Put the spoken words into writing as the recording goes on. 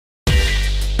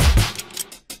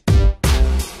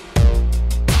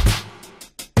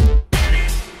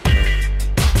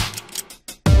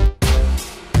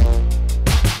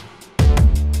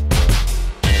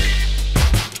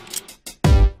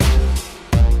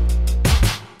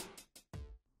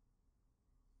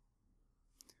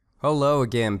Hello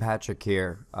again, Patrick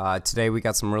here. Today we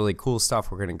got some really cool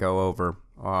stuff we're going to go over.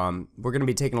 We're going to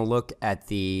be taking a look at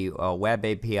the web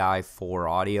API for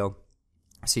audio.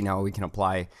 See now we can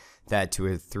apply that to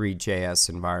a THREE.js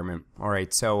environment.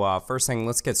 Alright, so first thing,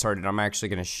 let's get started. I'm actually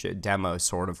going to demo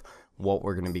sort of what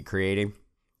we're going to be creating.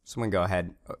 So I'm going to go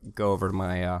ahead, go over to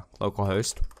my local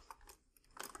host.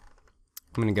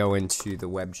 I'm going to go into the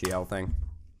WebGL thing.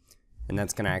 And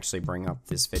that's going to actually bring up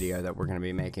this video that we're going to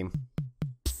be making.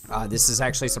 This is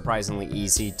actually surprisingly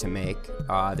easy to make.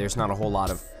 There's not a whole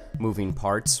lot of moving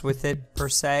parts with it per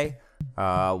se.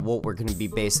 What we're going to be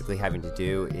basically having to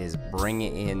do is bring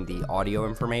in the audio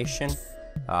information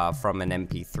from an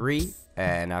MP3,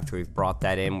 and after we've brought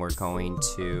that in, we're going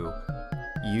to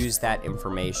use that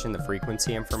information, the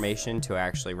frequency information, to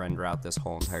actually render out this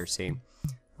whole entire scene.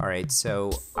 Alright,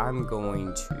 so I'm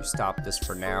going to stop this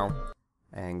for now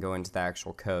and go into the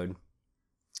actual code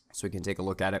so we can take a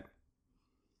look at it.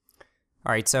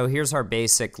 Alright, so here's our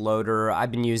basic loader. I've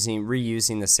been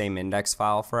reusing the same index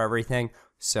file for everything,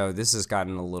 so this has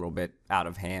gotten a little bit out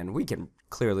of hand. We can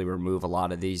clearly remove a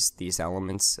lot of these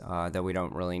elements that we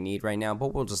don't really need right now,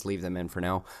 but we'll just leave them in for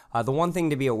now. The one thing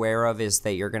to be aware of is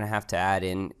that you're going to have to add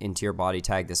into your body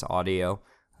tag this audio,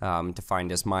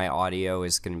 defined as my audio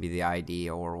is going to be the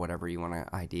ID or whatever you want to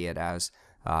ID it as,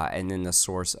 and then the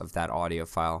source of that audio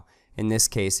file. In this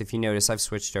case, if you notice, I've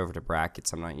switched over to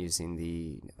brackets. I'm not using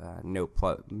the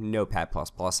Notepad++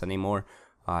 anymore.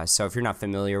 So if you're not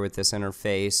familiar with this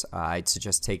interface, I'd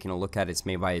suggest taking a look at it. It's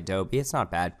made by Adobe. It's not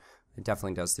bad. It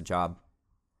definitely does the job.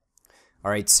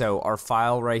 Alright, so our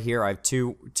file right here, I have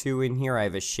two in here. I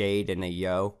have a shade and a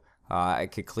yo. I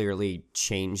could clearly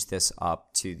change this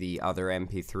up to the other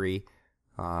MP3,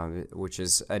 which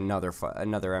is another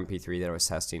MP3 that I was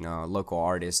testing, a local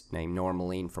artist named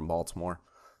Normaline from Baltimore.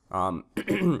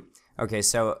 Okay,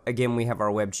 so again, we have our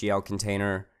WebGL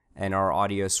container and our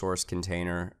audio source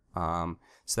container. So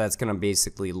that's going to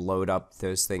basically load up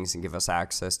those things and give us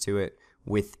access to it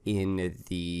within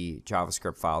the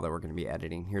JavaScript file that we're going to be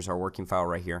editing. Here's our working file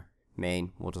right here,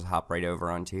 main. We'll just hop right over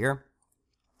onto here.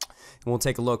 And we'll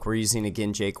take a look. We're using,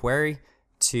 again, jQuery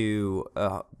to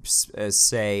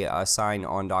say assign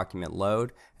on document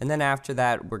load. And then after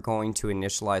that, we're going to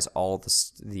initialize all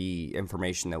the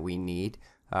information that we need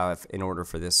in order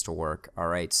for this to work.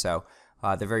 Alright, so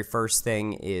the very first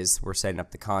thing is we're setting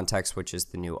up the context, which is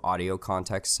the new audio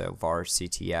context, so var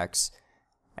ctx,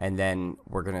 and then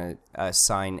we're going to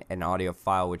assign an audio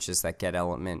file, which is that get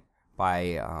element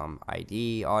by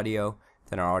ID audio,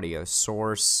 then our audio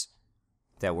source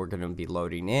that we're going to be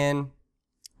loading in,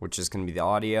 which is going to be the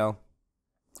audio,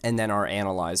 and then our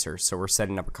analyzer. So we're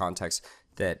setting up a context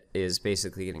that is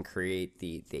basically going to create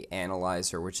the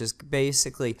analyzer, which is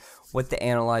basically what the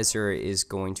analyzer is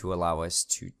going to allow us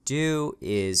to do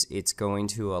is it's going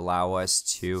to allow us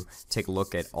to take a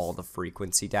look at all the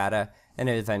frequency data and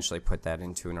eventually put that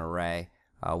into an array,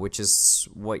 which is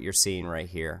what you're seeing right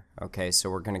here. Okay, so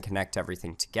we're going to connect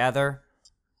everything together.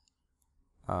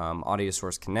 Audio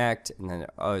source connect, and then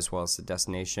as well as the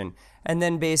destination, and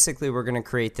then basically we're going to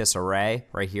create this array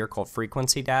right here called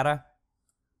frequency data,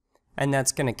 and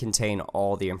that's going to contain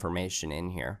all the information in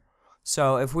here.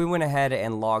 So if we went ahead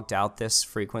and logged out this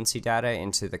frequency data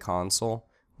into the console,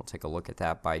 we'll take a look at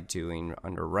that by doing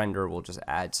under render. We'll just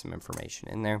add some information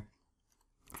in there.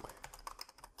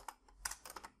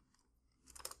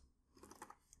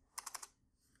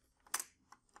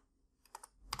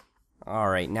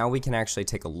 Alright, now we can actually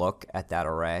take a look at that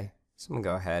array. So I'm going to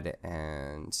go ahead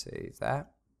and save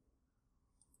that.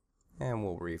 And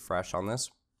we'll refresh on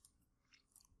this.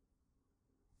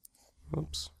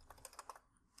 Oops.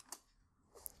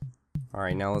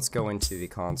 Alright, now let's go into the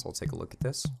console, take a look at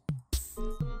this.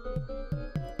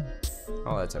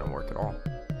 Oh, that didn't work at all.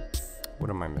 What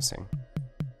am I missing?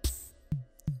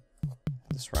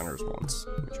 This renders once.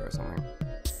 Let me try something.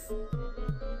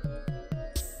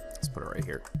 Let's put it right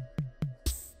here.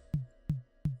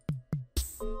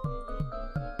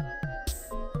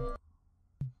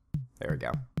 There we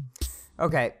go.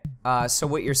 Okay, so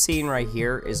what you're seeing right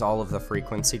here is all of the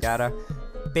frequency data.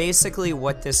 Basically,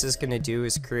 what this is going to do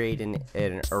is create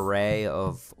an array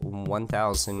of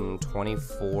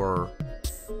 1024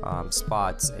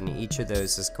 spots, and each of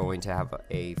those is going to have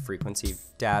a frequency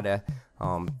data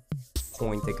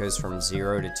point that goes from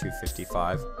 0 to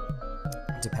 255,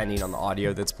 depending on the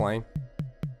audio that's playing.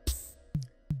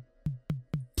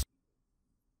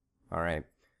 Alright,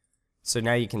 so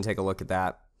now you can take a look at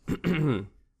that.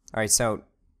 Alright, so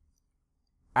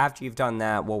after you've done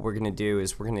that, what we're going to do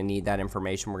is we're going to need that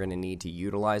information. We're going to need to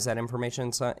utilize that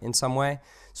information in some way.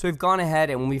 So we've gone ahead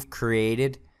and we've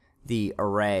created the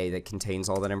array that contains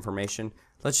all that information.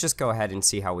 let's just go ahead and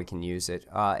see how we can use it.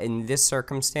 In this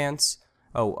circumstance,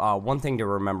 one thing to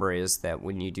remember is that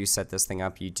when you do set this thing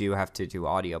up, you do have to do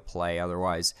audio play,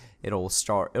 otherwise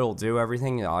it'll do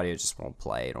everything, the audio just won't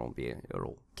play,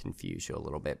 it'll confuse you a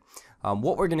little bit.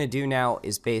 What we're going to do now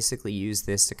is basically use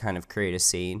this to kind of create a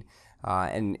scene.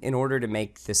 And in order to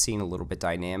make the scene a little bit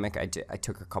dynamic, I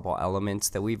took a couple elements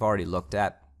that we've already looked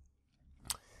at,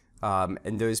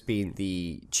 and those being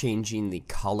changing the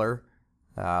color,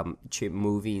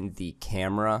 moving the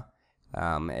camera,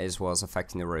 as well as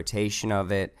affecting the rotation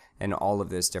of it, and all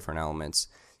of those different elements.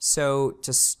 So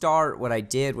to start, what I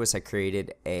did was I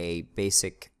created a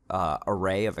basic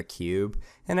array of a cube,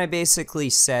 and I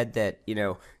basically said that,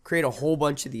 create a whole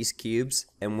bunch of these cubes,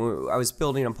 and I was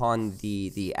building upon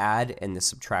the add and the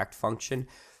subtract function.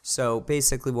 So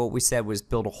basically what we said was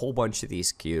build a whole bunch of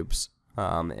these cubes,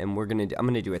 and I'm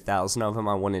gonna do 1,000 of them.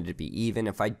 I wanted it to be even.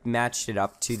 If I matched it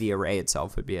up to the array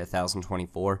itself, it would be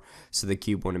 1,024, so the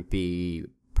cube wouldn't be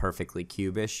perfectly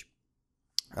cubish.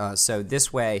 So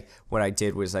this way, what I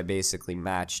did was I basically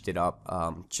matched it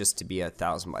up just to be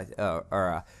 1,000 by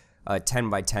or a 10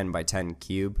 by 10 by 10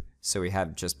 cube. So we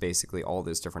have just basically all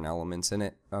those different elements in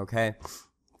it. Okay,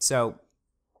 so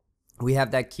we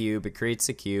have that cube. It creates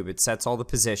a cube. It sets all the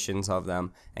positions of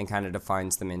them and kind of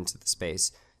defines them into the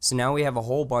space. So now we have a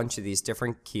whole bunch of these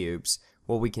different cubes.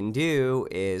 What we can do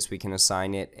is we can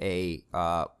assign it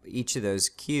each of those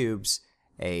cubes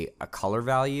a color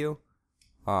value,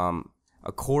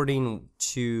 according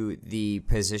to the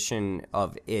position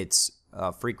of its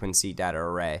frequency data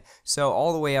array. So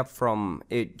all the way up from,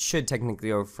 it should technically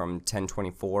go from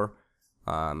 1024.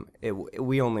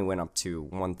 We only went up to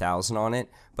 1,000 on it,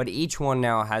 but each one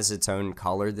now has its own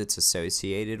color that's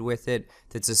associated with it,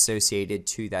 that's associated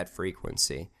to that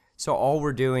frequency. So all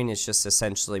we're doing is just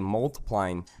essentially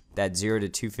multiplying that 0 to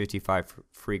 255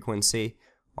 frequency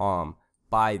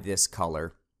by this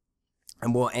color,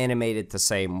 and we'll animate it the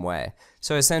same way.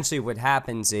 So essentially what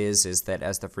happens is that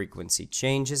as the frequency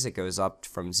changes, it goes up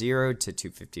from 0 to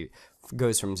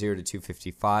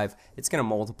 255. It's going to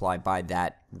multiply by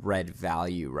that red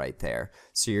value right there.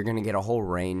 So you're going to get a whole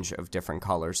range of different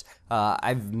colors.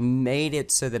 I've made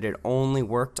it so that it only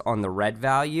worked on the red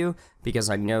value, because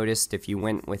I noticed if you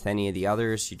went with any of the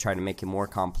others, you try to make it more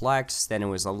complex, then it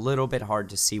was a little bit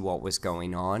hard to see what was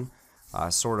going on.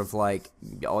 Sort of like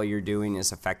all you're doing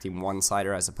is affecting one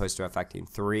slider as opposed to affecting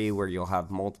three, where you'll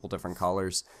have multiple different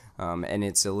colors, and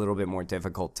it's a little bit more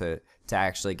difficult to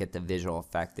actually get the visual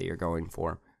effect that you're going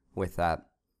for with that.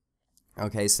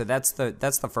 Okay, so that's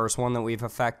the first one that we've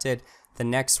affected. The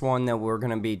next one that we're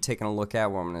going to be taking a look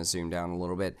at, well, I'm going to zoom down a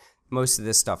little bit. Most of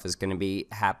this stuff is going to be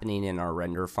happening in our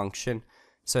render function.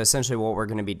 So essentially what we're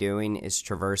going to be doing is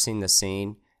traversing the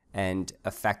scene and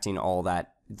affecting all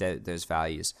those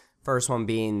values. First one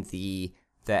being the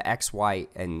X, Y,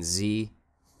 and Z,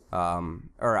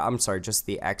 just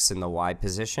the X and the Y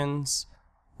positions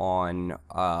on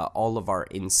all of our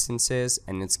instances,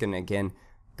 and it's going to again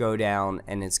go down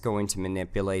and it's going to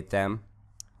manipulate them.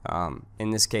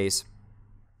 In this case,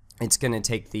 it's going to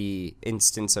take the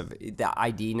instance of the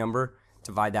ID number,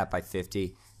 divide that by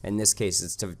 50. In this case,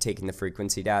 it's taking the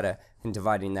frequency data and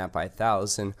dividing that by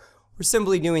 1,000. We're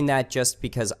simply doing that just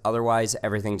because otherwise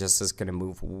everything just is going to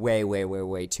move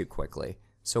way too quickly.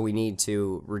 So we need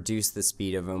to reduce the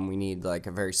speed of them. We need like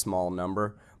a very small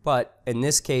number. But in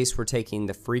this case, we're taking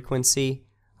the frequency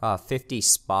 50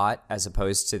 spot as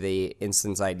opposed to the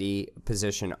instance ID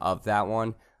position of that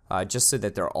one, just so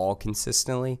that they're all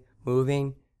consistently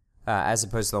moving, as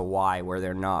opposed to the Y where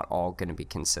they're not all going to be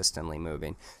consistently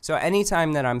moving. So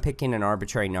anytime that I'm picking an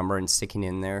arbitrary number and sticking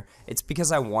in there, it's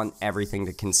because I want everything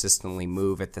to consistently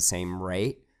move at the same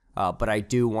rate, but I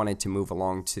do want it to move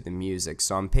along to the music.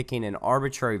 So I'm picking an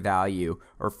arbitrary value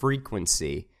or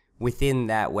frequency within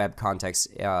that web context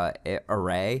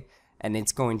array, and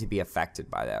it's going to be affected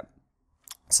by that.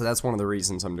 So that's one of the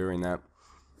reasons I'm doing that.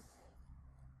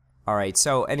 Alright,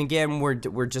 so, and again,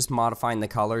 we're just modifying the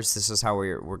colors. This is how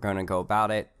we're going to go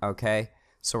about it, okay?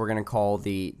 So we're going to call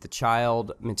the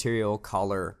child material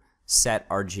color set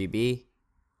RGB,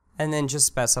 and then just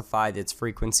specify that it's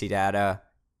frequency data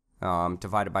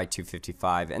divided by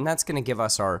 255, and that's going to give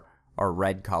us our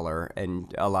red color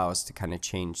and allow us to kind of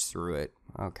change through it,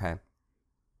 okay?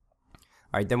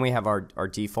 Alright, then we have our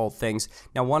default things.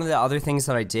 Now, one of the other things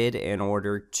that I did in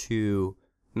order to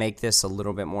make this a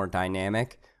little bit more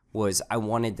dynamic was I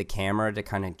wanted the camera to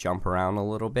kind of jump around a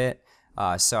little bit.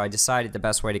 So I decided the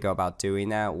best way to go about doing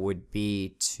that would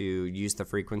be to use the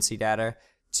frequency data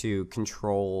to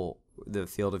control the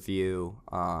field of view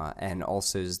and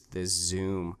also the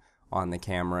zoom on the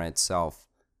camera itself.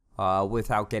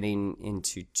 without getting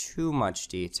into too much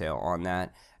detail on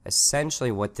that,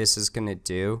 essentially what this is going to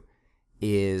do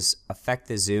is affect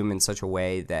the zoom in such a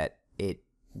way that it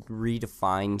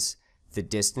redefines the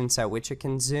distance at which it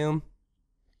can zoom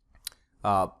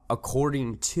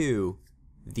according to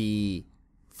the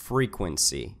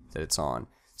frequency that it's on.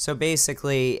 So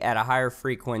basically, at a higher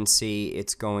frequency,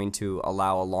 it's going to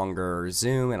allow a longer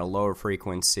zoom. At a lower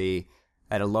frequency,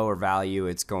 at a lower value,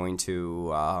 it's going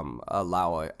to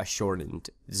allow a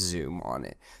shortened zoom on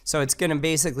it. So it's going to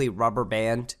basically rubber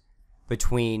band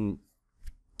between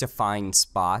defined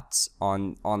spots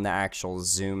on the actual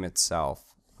zoom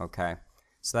itself. Okay,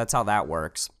 so that's how that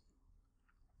works.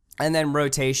 And then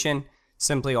rotation,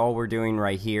 simply all we're doing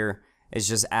right here is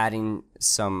just adding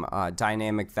some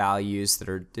dynamic values that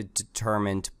are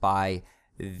determined by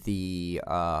the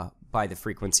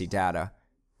frequency data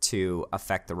to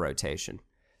affect the rotation.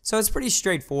 So it's pretty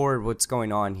straightforward what's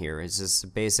going on here. It's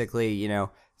just basically, you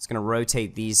know, it's going to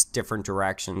rotate these different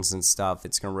directions and stuff.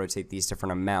 It's going to rotate these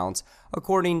different amounts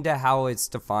according to how it's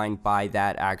defined by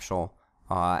that actual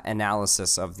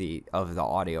analysis of the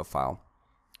audio file.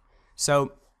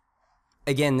 So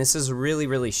again, this is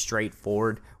really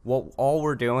straightforward. All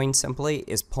we're doing simply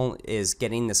is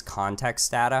getting this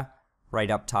context data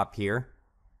right up top here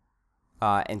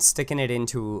and sticking it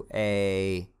into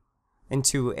an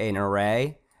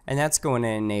array, and that's going to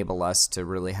enable us to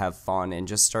really have fun and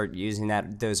just start using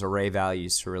those array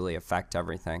values to really affect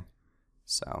everything.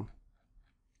 So,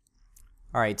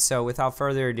 all right, so without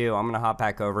further ado, I'm going to hop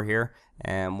back over here,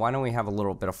 and why don't we have a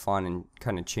little bit of fun and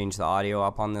kind of change the audio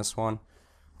up on this one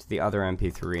to the other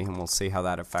MP3, and we'll see how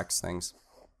that affects things.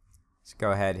 So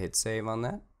go ahead, hit save on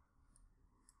that.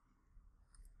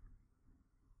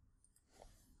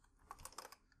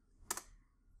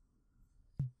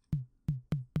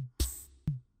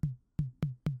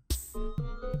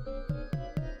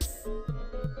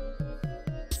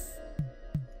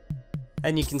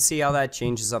 And you can see how that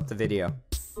changes up the video.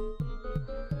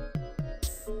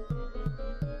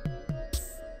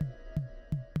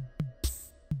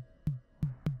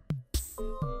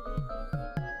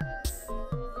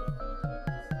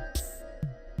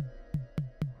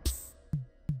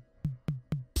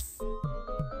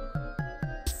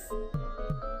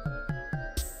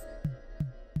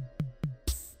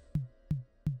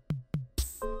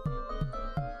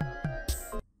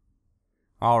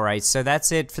 Alright, so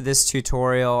that's it for this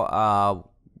tutorial.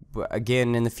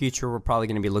 Again, in the future, we're probably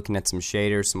going to be looking at some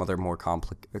shaders, some other more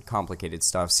complicated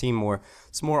stuff, seeing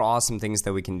some more awesome things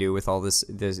that we can do with all these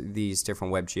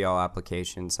different WebGL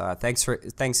applications.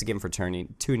 Thanks again for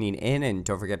tuning in, and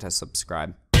don't forget to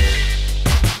subscribe.